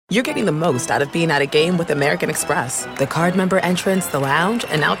You're getting the most out of being at a game with American Express. The card member entrance, the lounge,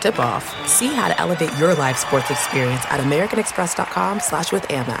 and now tip-off. See how to elevate your live sports experience at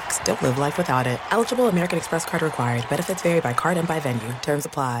americanexpress.com/withAmex. Don't live life without it. Eligible American Express card required. Benefits vary by card and by venue. Terms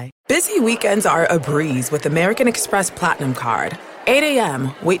apply. Busy weekends are a breeze with American Express Platinum Card. 8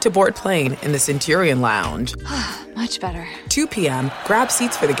 a.m., wait to board plane in the Centurion Lounge. Much better. 2 p.m., grab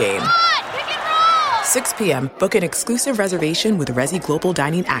seats for the game. 6 p.m., book an exclusive reservation with Resi Global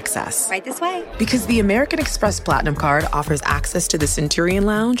Dining Access. Right this way. Because the American Express Platinum Card offers access to the Centurion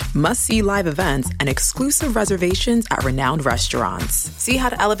Lounge, must-see live events, and exclusive reservations at renowned restaurants. See how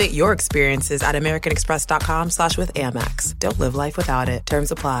to elevate your experiences at americanexpress.com/withAmex. Don't live life without it.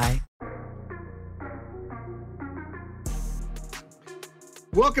 Terms apply.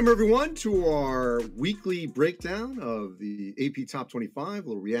 Welcome, everyone, to our weekly breakdown of the AP Top 25. A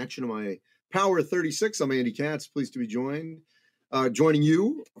little reaction to my Power 36. I'm Andy Katz. Pleased to be joining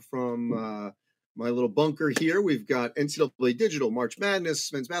you from my little bunker here. We've got NCAA Digital, March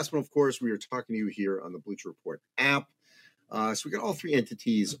Madness, men's basketball, of course. We are talking to you here on the Bleacher Report app. So we got all three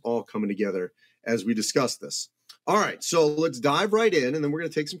entities all coming together as we discuss this. All right, so let's dive right in, and then we're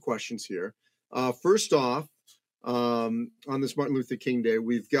going to take some questions here. First off, on this Martin Luther King Day,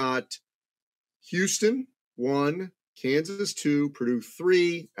 we've got Houston 1, Kansas 2, Purdue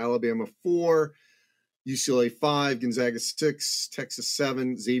 3, Alabama 4, UCLA 5, Gonzaga 6, Texas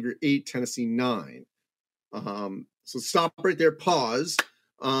 7, Xavier 8, Tennessee 9. So stop right there, pause.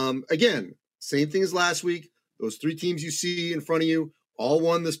 Again, same thing as last week. Those three teams you see in front of you all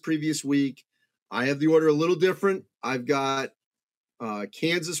won this previous week. I have the order a little different. I've got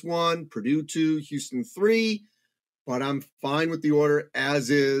Kansas 1, Purdue 2, Houston 3, but I'm fine with the order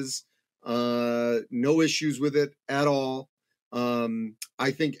as is. No issues with it at all. I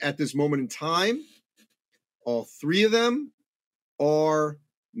think at this moment in time, all three of them are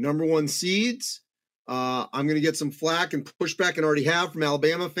number one seeds. I'm going to get some flack and pushback, and already have, from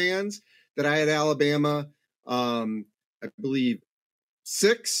Alabama fans, that I had Alabama, I believe,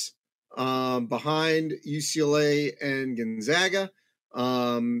 6 behind UCLA and Gonzaga.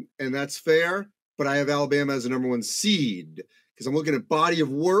 And that's fair, but I have Alabama as a number one seed because I'm looking at body of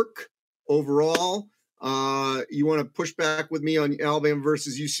work. Overall, you want to push back with me on Alabama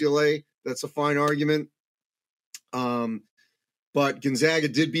versus UCLA? That's a fine argument. But Gonzaga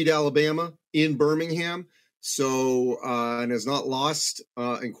did beat Alabama in Birmingham, so and has not lost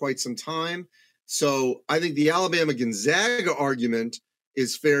in quite some time. So I think the Alabama-Gonzaga argument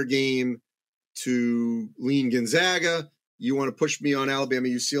is fair game to lean Gonzaga. You want to push me on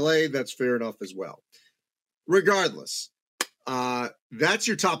Alabama-UCLA? That's fair enough as well. Regardless. That's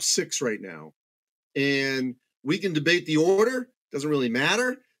your top 6 right now. And we can debate the order. Doesn't really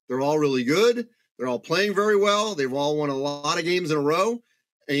matter. They're all really good. They're all playing very well. They've all won a lot of games in a row.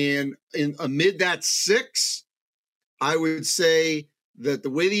 And amid that 6, I would say that the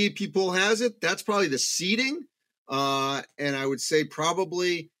way the AP poll has it, that's probably the seeding. And I would say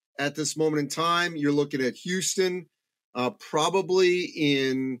probably at this moment in time, you're looking at Houston, probably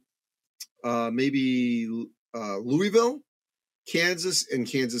in maybe Louisville, Kansas and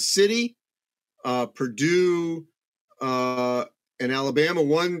Kansas City, Purdue and Alabama.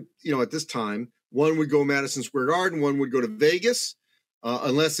 One, at this time, one would go Madison Square Garden, one would go to Vegas,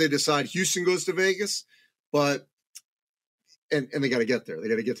 unless they decide Houston goes to Vegas. But and they got to get there. They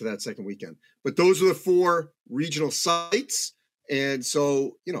got to get to that second weekend. But those are the 4 regional sites, and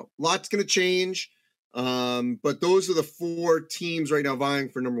so lots going to change. But those are the 4 teams right now vying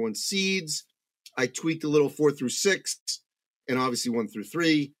for number one seeds. I tweaked a little 4 through 6. And obviously 1 through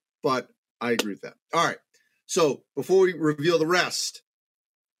 3, but I agree with that. All right. So before we reveal the rest,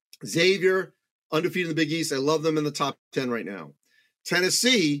 Xavier, undefeated in the Big East. I love them in the top 10 right now.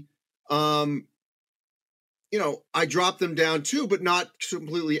 Tennessee, I dropped them down too, but not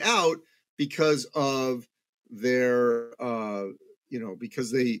completely out because of their,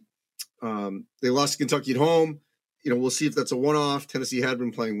 because they lost to Kentucky at home. We'll see if that's a one-off. Tennessee had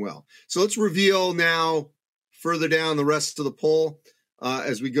been playing well. So let's reveal now further down the rest of the poll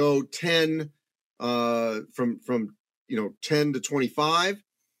as we go 10 from 10 to 25.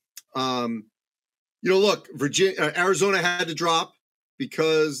 Look, Arizona had to drop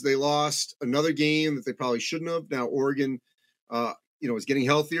because they lost another game that they probably shouldn't have. Now Oregon, is getting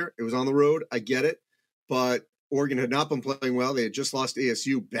healthier. It was on the road. I get it, but Oregon had not been playing well. They had just lost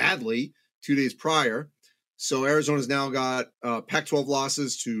ASU badly 2 days prior. So Arizona's now got Pac-12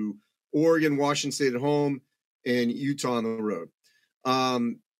 losses to Oregon, Washington State at home, and Utah on the road.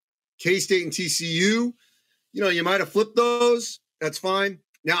 K-State and TCU, you might have flipped those. That's fine.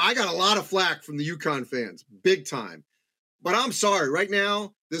 Now, I got a lot of flack from the UConn fans, big time. But I'm sorry. Right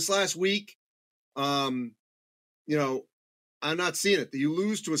now, this last week, I'm not seeing it. You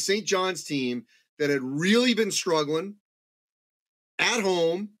lose to a St. John's team that had really been struggling at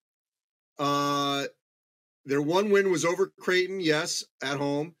home. Their one win was over Creighton, yes, at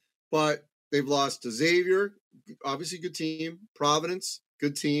home, but they've lost to Xavier, obviously good team. Providence,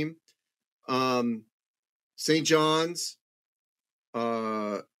 good team. St. John's,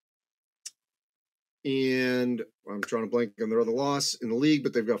 and I'm trying to blank on their other loss in the league,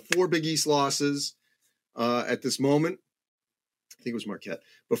 but they've got 4 Big East losses at this moment. I think it was Marquette,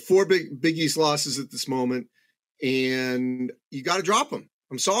 but 4 Big East losses at this moment, and you got to drop them.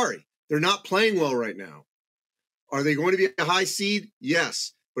 I'm sorry. They're not playing well right now. Are they going to be a high seed?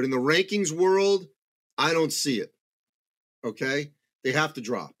 Yes. But in the rankings world, I don't see it. Okay? They have to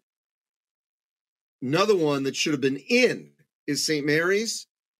drop. Another one that should have been in is St. Mary's.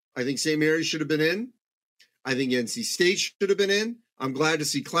 I think St. Mary's should have been in. I think NC State should have been in. I'm glad to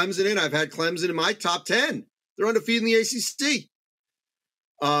see Clemson in. I've had Clemson in my top 10. They're undefeated in the ACC.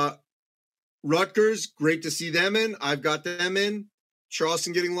 Rutgers, great to see them in. I've got them in.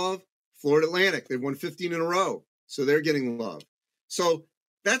 Charleston getting love. Florida Atlantic, they've won 15 in a row, so they're getting love. So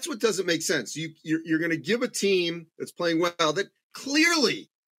that's what doesn't make sense. You're going to give a team that's playing well that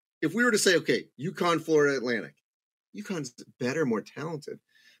clearly, if we were to say, okay, UConn, Florida Atlantic, UConn's better, more talented,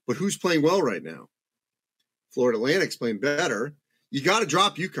 but who's playing well right now? Florida Atlantic's playing better. You got to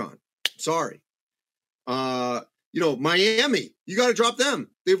drop UConn. Sorry. Miami, you got to drop them.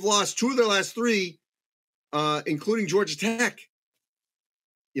 They've lost 2 of their last 3, including Georgia Tech.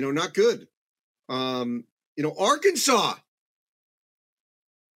 Not good. Arkansas.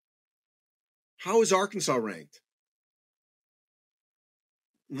 How is Arkansas ranked?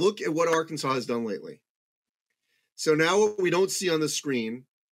 Look at what Arkansas has done lately. So now what we don't see on the screen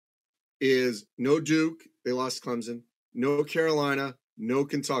is no Duke, they lost Clemson, no Carolina, no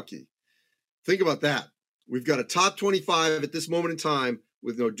Kentucky. Think about that. We've got a top 25 at this moment in time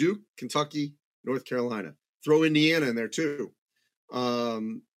with no Duke, Kentucky, North Carolina. Throw Indiana in there too.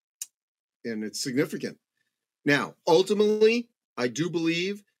 And it's significant. Now, ultimately, I do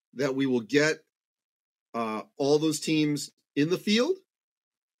believe that we will get all those teams in the field.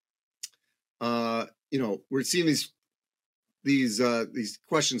 We're seeing these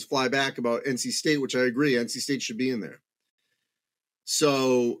questions fly back about NC State, which I agree. NC State should be in there.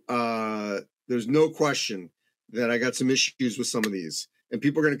 So there's no question that I got some issues with some of these. And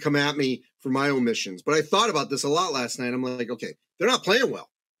people are going to come at me for my omissions. But I thought about this a lot last night. I'm like, okay, they're not playing well.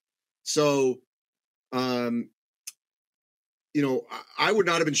 So, I would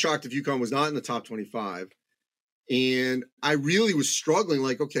not have been shocked if UConn was not in the top 25. And I really was struggling.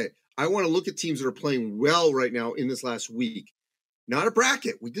 Like, okay, I want to look at teams that are playing well right now in this last week. Not a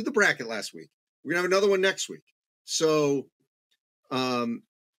bracket. We did the bracket last week. We're going to have another one next week. So,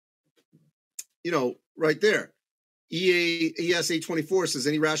 right there. ESA24 says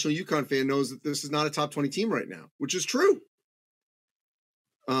any rational UConn fan knows that this is not a top 20 team right now, which is true.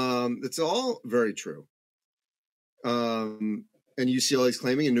 It's all very true. And UCLA is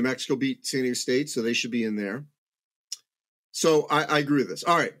claiming, and New Mexico beat San Diego State, so they should be in there. So I agree with this.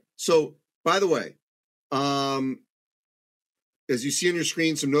 All right. So, by the way, as you see on your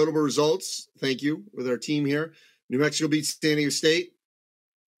screen, some notable results. Thank you with our team here. New Mexico beats San Diego State.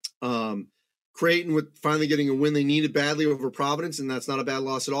 Creighton with finally getting a win they needed badly over Providence, and that's not a bad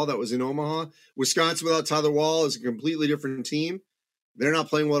loss at all. That was in Omaha. Wisconsin without Tyler Wall is a completely different team. They're not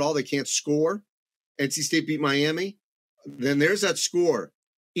playing well at all. They can't score. NC State beat Miami. Then there's that score,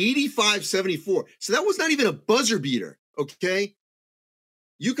 85-74. So that was not even a buzzer beater, okay?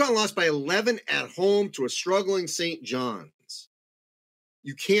 UConn lost by 11 at home to a struggling St. John's.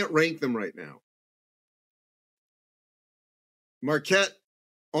 You can't rank them right now. Marquette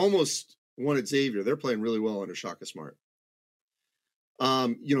almost won at Xavier. They're playing really well under Shaka Smart.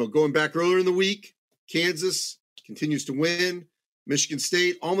 Going back earlier in the week, Kansas continues to win. Michigan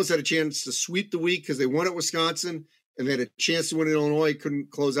State almost had a chance to sweep the week because they won at Wisconsin, and they had a chance to win in Illinois. Couldn't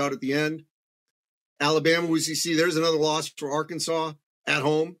close out at the end. Alabama, WCC, there's another loss for Arkansas at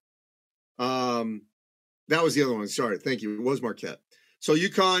home. That was the other one. Sorry. Thank you. It was Marquette. So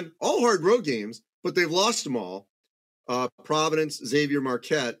UConn, all hard road games, but they've lost them all. Providence, Xavier,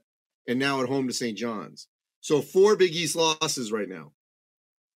 Marquette, and now at home to St. John's. So 4 Big East losses right now.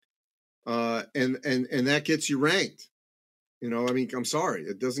 And that gets you ranked. I'm sorry.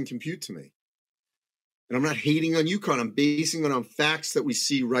 It doesn't compute to me. And I'm not hating on UConn. I'm basing it on facts that we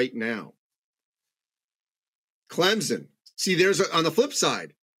see right now. Clemson. See, on the flip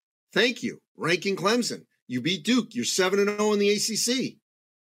side. Thank you. Ranking Clemson. You beat Duke. You're 7-0 in the ACC.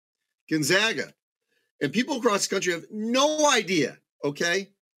 Gonzaga. And people across the country have no idea, okay?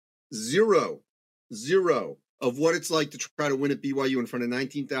 Zero of what it's like to try to win at BYU in front of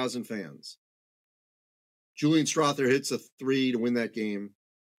 19,000 fans. Julian Strother hits a 3 to win that game.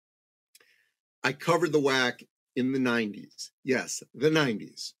 I covered the WAC in the 90s. Yes, the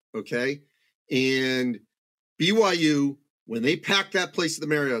 90s, okay? And BYU, when they packed that place at the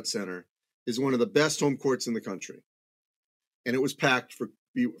Marriott Center, is one of the best home courts in the country. And it was packed for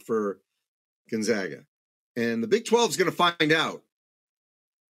Gonzaga. And the Big 12 is going to find out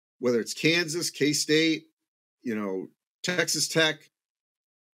whether it's Kansas, K-State, Texas Tech,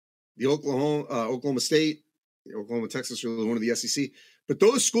 the Oklahoma State, Oklahoma, Texas, are one of the SEC. But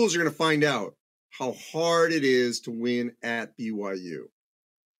those schools are going to find out how hard it is to win at BYU.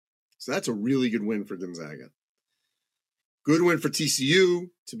 So that's a really good win for Gonzaga. Good win for TCU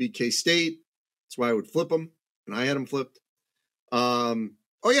to beat K-State. That's why I would flip them, and I had them flipped.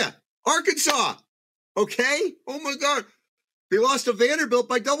 Arkansas. Okay. Oh my God. They lost to Vanderbilt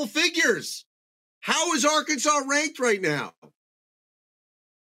by double figures. How is Arkansas ranked right now?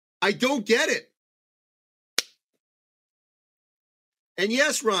 I don't get it. And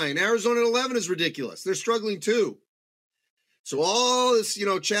yes, Ryan, Arizona at 11 is ridiculous. They're struggling too. So all this,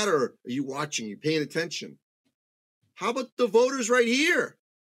 chatter, are you watching? Are you paying attention? How about the voters right here?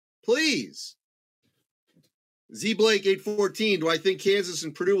 Please. Z Blake 814. Do I think Kansas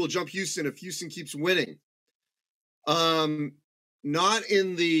and Purdue will jump Houston if Houston keeps winning? Not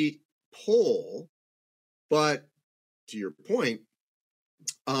in the poll, but to your point,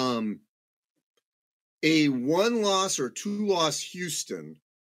 a 1-loss or 2-loss Houston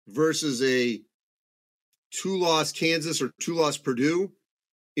versus a 2-loss Kansas or 2-loss Purdue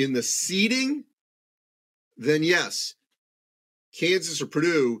in the seeding, then yes, Kansas or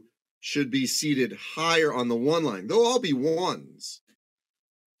Purdue should be seated higher on the 1 line. They'll all be 1s,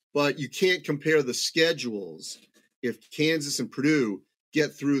 but you can't compare the schedules if Kansas and Purdue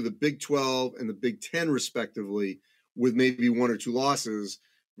get through the Big 12 and the Big 10 respectively with maybe 1 or 2 losses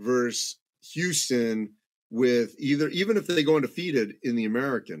versus Houston with even if they go undefeated in the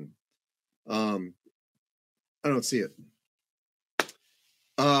American. I don't see it.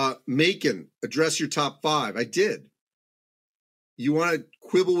 Macon, address your top 5. I did. You want to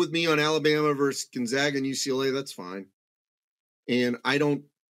quibble with me on Alabama versus Gonzaga and UCLA? That's fine. And I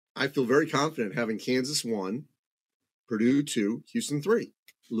feel very confident having Kansas 1, Purdue 2, Houston 3.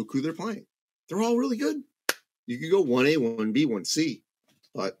 Look who they're playing. They're all really good. You could go 1A, 1B, 1C,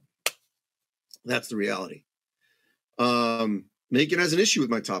 but that's the reality. Macon has an issue with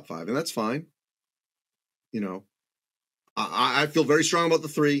my top 5, and that's fine. I feel very strong about the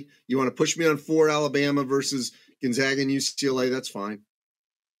 3. You want to push me on 4, Alabama versus Gonzaga and UCLA, that's fine.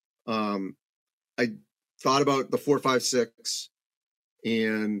 I thought about the 4, 5, 6,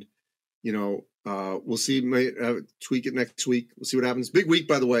 and, we'll see. Might tweak it next week. We'll see what happens. Big week,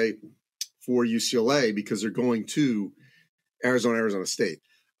 by the way, for UCLA because they're going to Arizona State.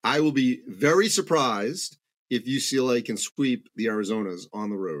 I will be very surprised if UCLA can sweep the Arizonas on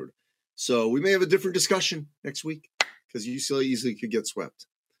the road. So we may have a different discussion next week because UCLA easily could get swept.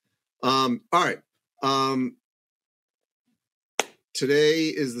 All right. Today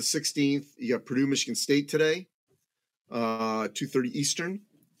is the 16th. You got Purdue, Michigan State today, 2:30 Eastern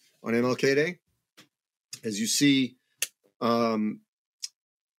on MLK Day. As you see,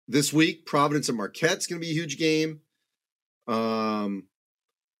 this week, Providence and Marquette's going to be a huge game.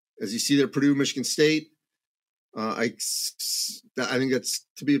 As you see there, Purdue, Michigan State. I think that's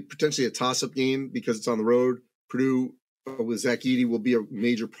to be potentially a toss-up game because it's on the road. Purdue with Zach Edey will be a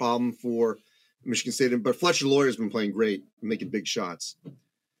major problem for Michigan State. But Fletcher Loyer has been playing great, making big shots.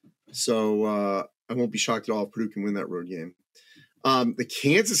 So I won't be shocked at all if Purdue can win that road game. The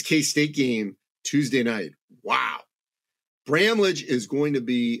Kansas K-State game Tuesday night. Wow. Bramlage is going to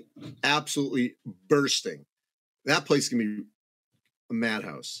be absolutely bursting. That place is going to be a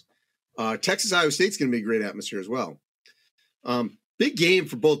madhouse. Texas Iowa State's going to be a great atmosphere as well. Big game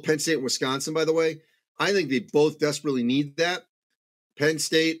for both Penn State and Wisconsin, by the way. I think they both desperately need that. Penn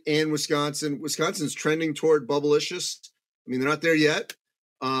State and Wisconsin. Wisconsin's trending toward bubble-icious. I mean, they're not there yet,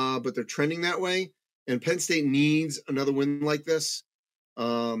 but they're trending that way. And Penn State needs another win like this.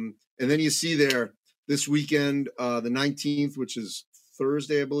 And then you see there this weekend, the 19th, which is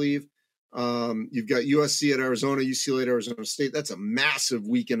Thursday, I believe. You've got USC at Arizona, UCLA at Arizona State. That's a massive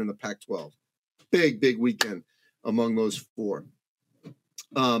weekend in the Pac-12. Big weekend among those 4.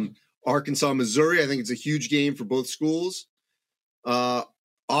 Arkansas, Missouri, I think it's a huge game for both schools.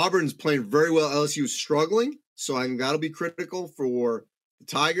 Auburn's playing very well. LSU is struggling, so I think that'll be critical for the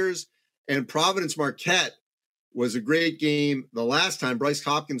Tigers. And Providence, Marquette, was a great game. The last time Bryce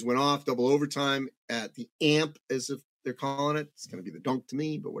Hopkins went off double overtime at the AMP, as if they're calling it. It's going to be the dunk to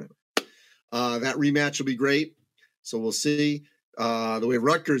me, but whatever. That rematch will be great. So we'll see. The way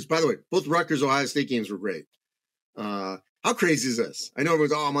Rutgers, by the way, both Rutgers Ohio State games were great. How crazy is this? I know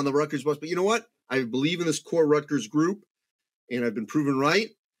everyone's, I'm on the Rutgers bus, but you know what? I believe in this core Rutgers group, and I've been proven right.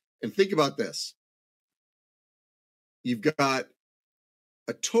 And think about this. You've got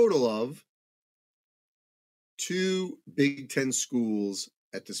a total of 2 Big Ten schools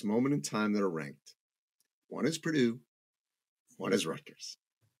at this moment in time that are ranked. One is Purdue, one is Rutgers.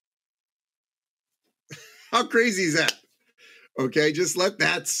 How crazy is that? Okay, just let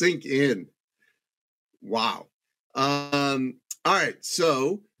that sink in. Wow. All right,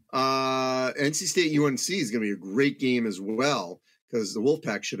 so NC State UNC is going to be a great game as well because the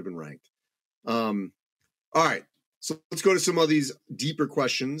Wolfpack should have been ranked. All right, so let's go to some of these deeper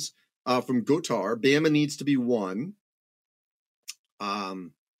questions from Gotar. Bama needs to be 1. I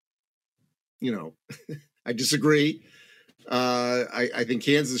disagree. I think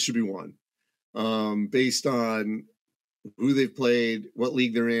Kansas should be 1 based on who they've played, what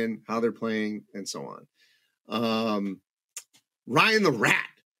league they're in, how they're playing, and so on. Ryan the Rat.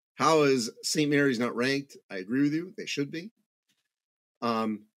 How is St. Mary's not ranked? I agree with you. They should be.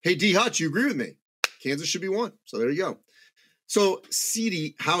 Hey, D. Hutch, you agree with me. Kansas should be 1. So there you go. So,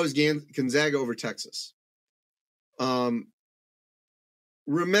 CD, how is Gonzaga over Texas?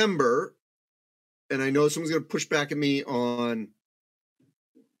 Remember, and I know someone's going to push back at me on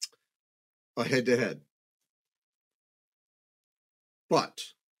a head-to-head. But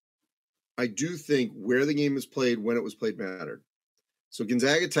I do think where the game was played, when it was played, mattered. So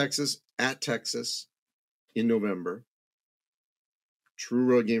Gonzaga, Texas, at Texas in November. True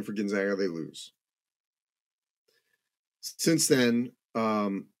road game for Gonzaga, they lose. Since then,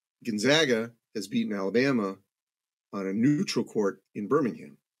 Gonzaga has beaten Alabama on a neutral court in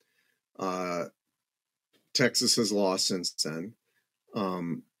Birmingham. Texas has lost since then.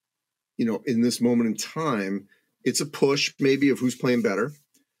 In this moment in time, it's a push maybe of who's playing better.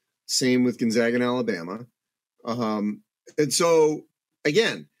 Same with Gonzaga and Alabama. And so,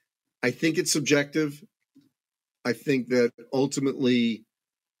 again, I think it's subjective. I think that ultimately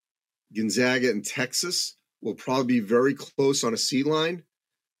Gonzaga and Texas will probably be very close on a seed line.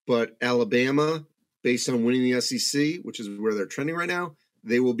 But Alabama, based on winning the SEC, which is where they're trending right now,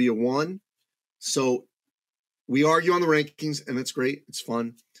 they will be a 1. So we argue on the rankings, and that's great. It's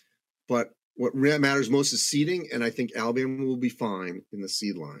fun. But what matters most is seeding, and I think Alabama will be fine in the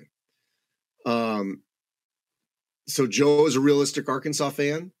seed line. So Joe is a realistic Arkansas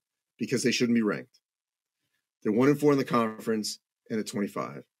fan because they shouldn't be ranked. They're 1-4 in the conference and at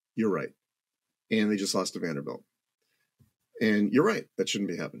 25. You're right. And they just lost to Vanderbilt. And you're right. That shouldn't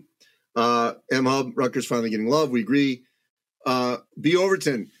be happening. M Hub, Rutgers finally getting love. We agree. B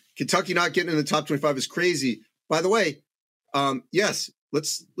Overton, Kentucky not getting in the top 25 is crazy. By the way, yes,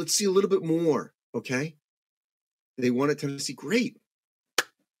 let's see a little bit more. Okay. They won at Tennessee. Great.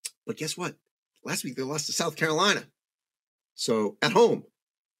 But guess what? Last week they lost to South Carolina. So at home,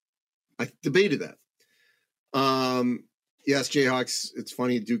 I debated that. Yes, Jayhawks, it's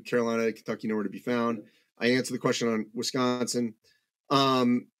funny. Duke, Carolina, Kentucky, nowhere to be found. I answered the question on Wisconsin.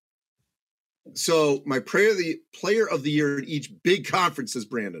 So my player of the year in each big conference is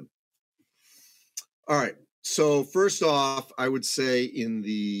Brandon. All right. So first off, I would say in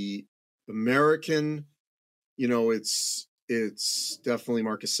the American, it's definitely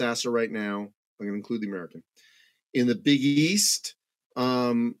Marcus Sasser right now. I'm going to include the American. In the Big East,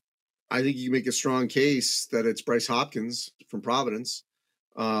 I think you can make a strong case that it's Bryce Hopkins from Providence.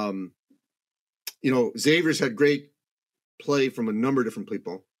 Xavier's had great play from a number of different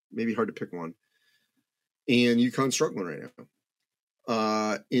people. Maybe hard to pick one. And UConn's struggling right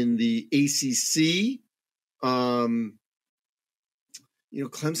now. In the ACC, Clemson's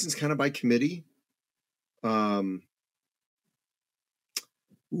kind of by committee.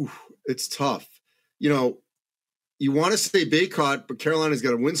 It's tough. You want to say Baycott, but Carolina's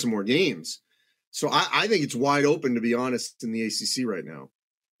got to win some more games. So I think it's wide open, to be honest, in the ACC right now.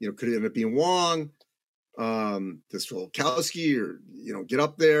 Could it end up being Wong, this Volkowski, or, get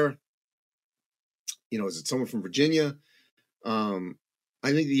up there? Is it someone from Virginia? I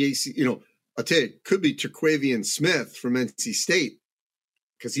think the AC, I'll tell you, it could be Terquavian Smith from NC State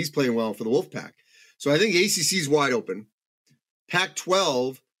because he's playing well for the Wolfpack. So I think ACC is wide open.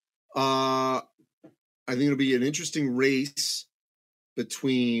 Pac-12, I think it'll be an interesting race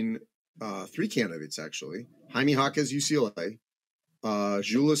between 3 candidates, actually. Jaime Jaquez, UCLA,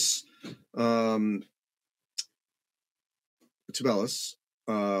 Julius Tubelis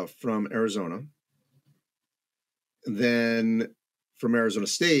from Arizona, then from Arizona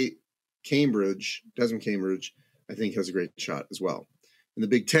State, Desmond Cambridge, I think has a great shot as well. In the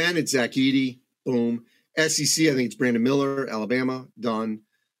Big Ten, it's Zach Edey, boom. SEC, I think it's Brandon Miller, Alabama, done.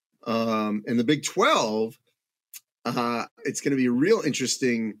 In the Big 12, it's going to be a real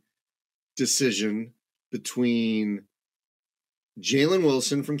interesting decision between Jalen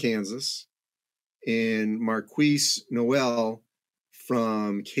Wilson from Kansas and Marquise Noel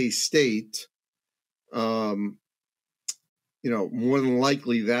from K-State. More than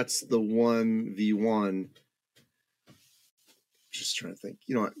likely that's the 1v1. Just trying to think.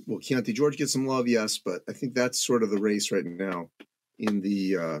 Will Keontae George get some love? Yes, but I think that's sort of the race right now in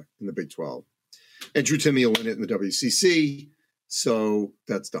the Big 12. And Drew Timme will win it in the WCC, so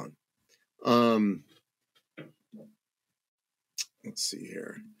that's done. Let's see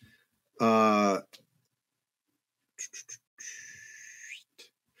here.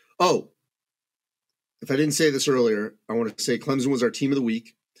 If I didn't say this earlier, I want to say Clemson was our team of the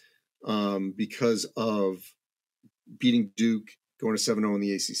week because of beating Duke, going to 7-0 in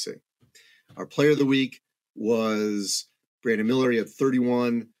the ACC. Our player of the week was Brandon Miller. He had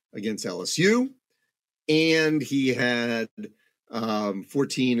 31 against LSU, and he had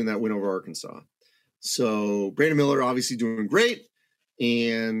 14 in that win over Arkansas. So Brandon Miller obviously doing great,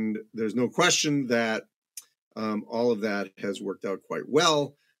 and there's no question that all of that has worked out quite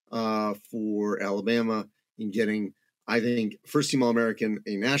well for Alabama in getting, I think, first-team All-American,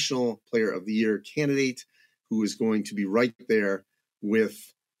 a National Player of the Year candidate who is going to be right there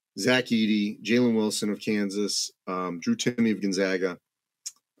with Zach Edey, Jalen Wilson of Kansas, Drew Timme of Gonzaga.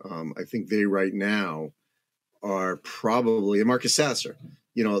 I think they right now are probably, and Marcus Sasser,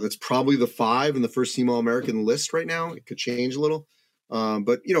 that's probably the 5 in the first-team All-American list right now. It could change a little.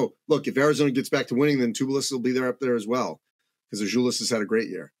 But, look, if Arizona gets back to winning, then Tubelis will be there up there as well because Azuolas has had a great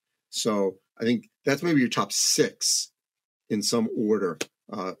year. So I think that's maybe your top 6 in some order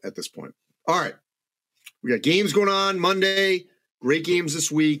at this point. All right. We got games going on Monday. Great games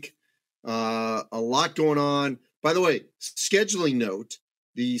this week. A lot going on. By the way, scheduling note,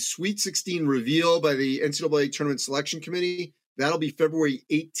 the Sweet 16 reveal by the NCAA Tournament Selection Committee, that'll be February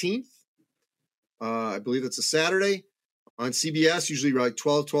 18th. I believe it's a Saturday on CBS, usually like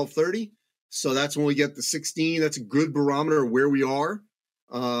 12:30. So that's when we get the 16. That's a good barometer of where we are.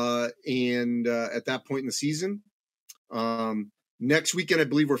 And at that point in the season. Next weekend, I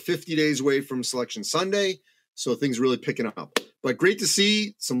believe we're 50 days away from Selection Sunday. So things really picking up. But great to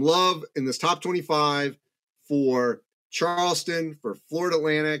see some love in this top 25 for Charleston, for Florida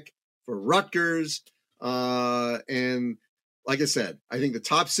Atlantic, for Rutgers. And like I said, I think the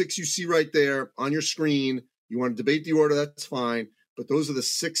top 6 you see right there on your screen, you want to debate the order, that's fine. But those are the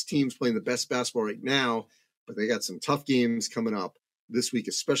 6 teams playing the best basketball right now. But they got some tough games coming up this week,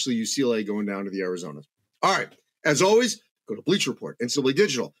 especially UCLA going down to the Arizonas. All right. As always, go to Bleacher Report, NCAA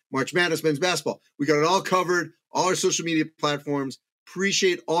Digital, March Madness men's basketball. We got it all covered, all our social media platforms.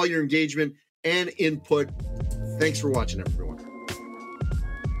 Appreciate all your engagement and input. Thanks for watching, everyone.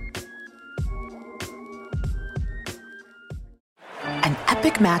 An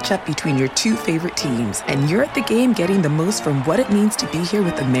epic matchup between your 2 favorite teams, and you're at the game getting the most from what it means to be here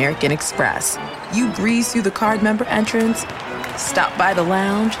with American Express. You breeze through the card member entrance, stop by the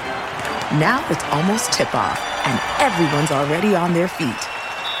lounge. Now it's almost tip-off, and everyone's already on their feet.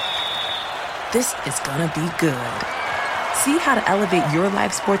 This is gonna be good. See how to elevate your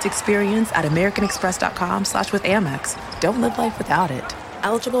live sports experience at americanexpress.com/withAmex. Don't live life without it.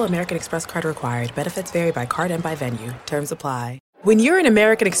 Eligible American Express card required. Benefits vary by card and by venue. Terms apply. When you're an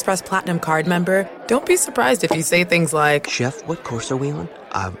American Express Platinum card member, don't be surprised if you say things like, "Chef, what course are we on?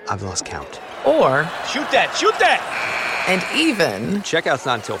 I've lost count." Or, Shoot that! And even, Checkout's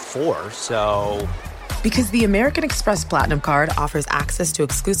not until 4, so... Because the American Express Platinum Card offers access to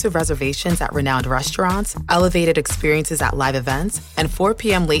exclusive reservations at renowned restaurants, elevated experiences at live events, and 4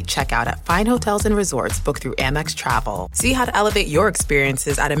 p.m. late checkout at fine hotels and resorts booked through Amex Travel. See how to elevate your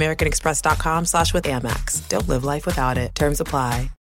experiences at americanexpress.com/withAmex. Don't live life without it. Terms apply.